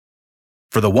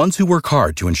For the ones who work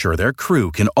hard to ensure their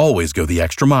crew can always go the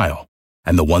extra mile,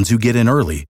 and the ones who get in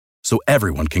early so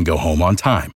everyone can go home on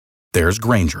time, there's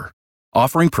Grainger,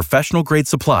 offering professional-grade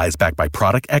supplies backed by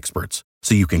product experts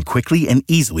so you can quickly and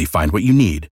easily find what you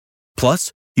need.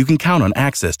 Plus, you can count on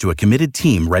access to a committed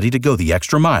team ready to go the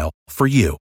extra mile for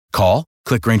you. Call,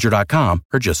 click Grainger.com,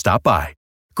 or just stop by.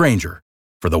 Grainger,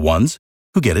 for the ones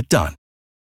who get it done.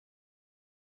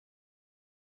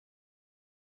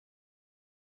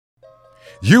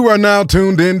 You are now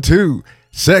tuned into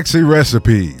Sexy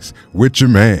Recipes with your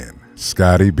man,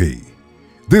 Scotty B.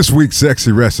 This week's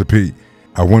Sexy Recipe,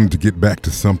 I wanted to get back to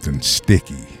something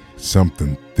sticky,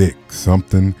 something thick,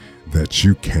 something that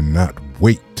you cannot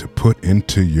wait to put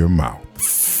into your mouth.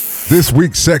 This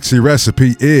week's Sexy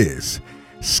Recipe is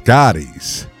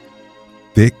Scotty's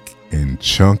thick and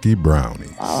chunky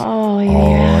brownies. Oh, yeah.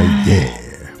 Oh,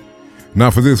 yeah.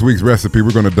 Now for this week's recipe, we're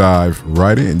going to dive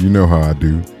right in. You know how I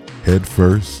do. Head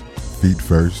first, feet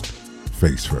first,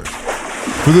 face first.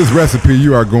 For this recipe,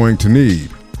 you are going to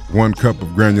need 1 cup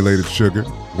of granulated sugar,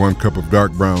 1 cup of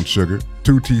dark brown sugar,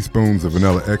 2 teaspoons of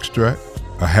vanilla extract,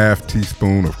 a half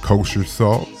teaspoon of kosher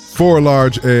salt, 4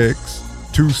 large eggs,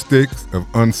 2 sticks of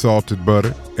unsalted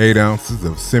butter, 8 ounces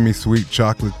of semi-sweet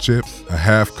chocolate chips, a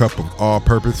half cup of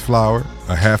all-purpose flour,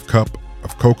 a half cup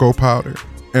of cocoa powder,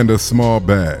 and a small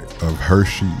bag of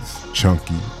Hershey's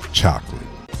Chunky Chocolate.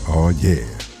 Oh yeah.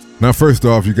 Now first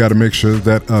off, you gotta make sure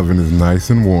that oven is nice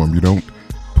and warm. You don't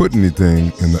put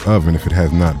anything in the oven if it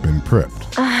has not been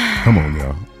prepped. Come on,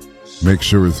 y'all. Make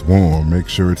sure it's warm, make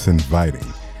sure it's inviting,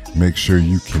 make sure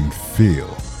you can feel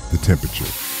the temperature.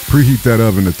 Preheat that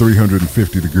oven to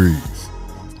 350 degrees.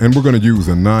 And we're gonna use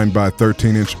a 9 by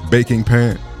 13 inch baking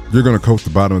pan. You're gonna coat the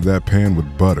bottom of that pan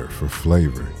with butter for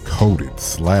flavor. Coated,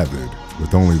 slathered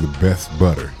with only the best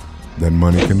butter that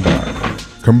money can buy.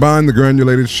 Combine the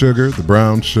granulated sugar, the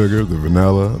brown sugar, the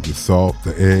vanilla, the salt,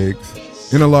 the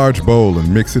eggs in a large bowl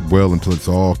and mix it well until it's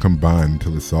all combined,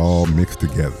 until it's all mixed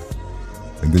together.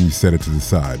 And then you set it to the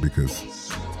side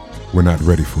because we're not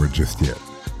ready for it just yet.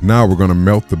 Now we're gonna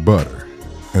melt the butter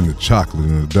and the chocolate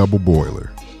in a double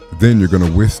boiler. Then you're gonna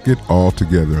whisk it all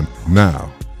together. And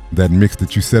now, that mix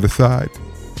that you set aside,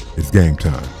 it's game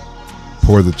time.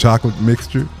 Pour the chocolate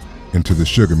mixture into the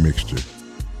sugar mixture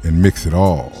and mix it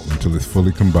all until it's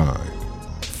fully combined.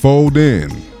 Fold in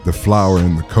the flour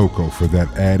and the cocoa for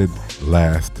that added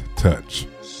last touch.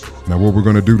 Now what we're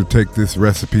gonna do to take this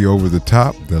recipe over the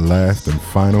top, the last and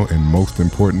final and most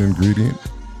important ingredient,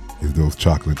 is those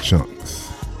chocolate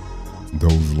chunks.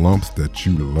 Those lumps that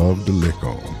you love to lick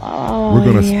on. Oh, we're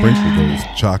gonna yeah. sprinkle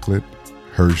those chocolate,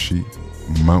 Hershey,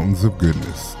 mountains of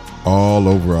goodness all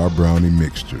over our brownie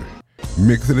mixture.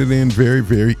 Mixing it in very,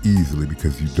 very easily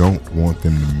because you don't want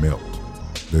them to melt.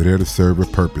 They're there to serve a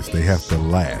purpose. They have to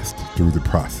last through the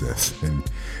process. And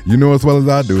you know as well as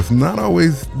I do, it's not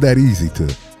always that easy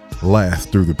to last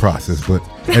through the process, but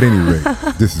at any rate,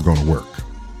 this is gonna work.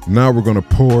 Now we're gonna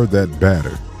pour that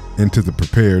batter into the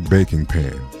prepared baking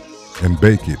pan and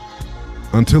bake it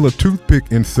until a toothpick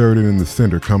inserted in the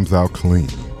center comes out clean.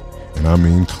 And I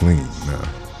mean clean. Now,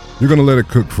 you're gonna let it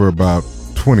cook for about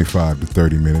 25 to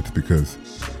 30 minutes because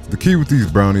the key with these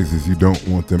brownies is you don't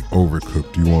want them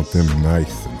overcooked. You want them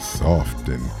nice and soft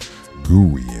and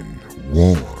gooey and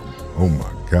warm. Oh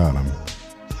my God, I'm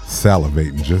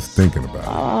salivating just thinking about it.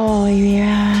 Oh,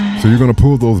 yeah. So you're gonna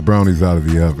pull those brownies out of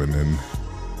the oven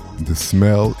and the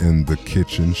smell in the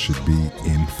kitchen should be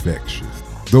infectious.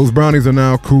 Those brownies are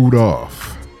now cooled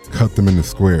off. Cut them into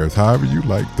squares, however you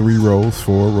like, 3 rolls,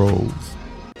 4 rolls.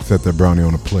 Set that brownie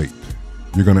on a plate.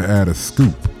 You're gonna add a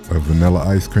scoop of vanilla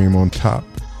ice cream on top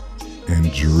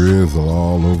and drizzle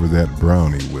all over that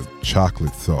brownie with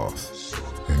chocolate sauce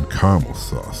and caramel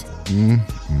sauce.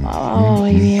 Oh,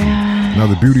 yeah. Now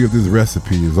the beauty of this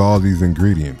recipe is all these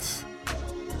ingredients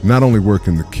not only work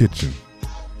in the kitchen,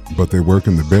 but they work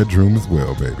in the bedroom as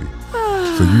well, baby.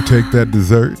 So you take that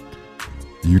dessert,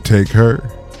 you take her,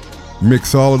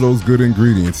 mix all of those good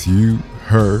ingredients, you,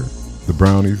 her, the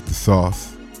brownies, the sauce,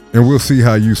 and we'll see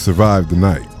how you survive the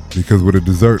night. Because with a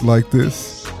dessert like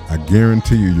this, I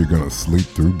guarantee you're gonna sleep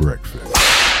through breakfast.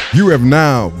 You have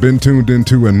now been tuned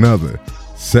into another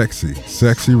sexy,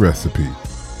 sexy recipe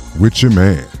with your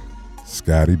man,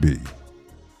 Scotty B.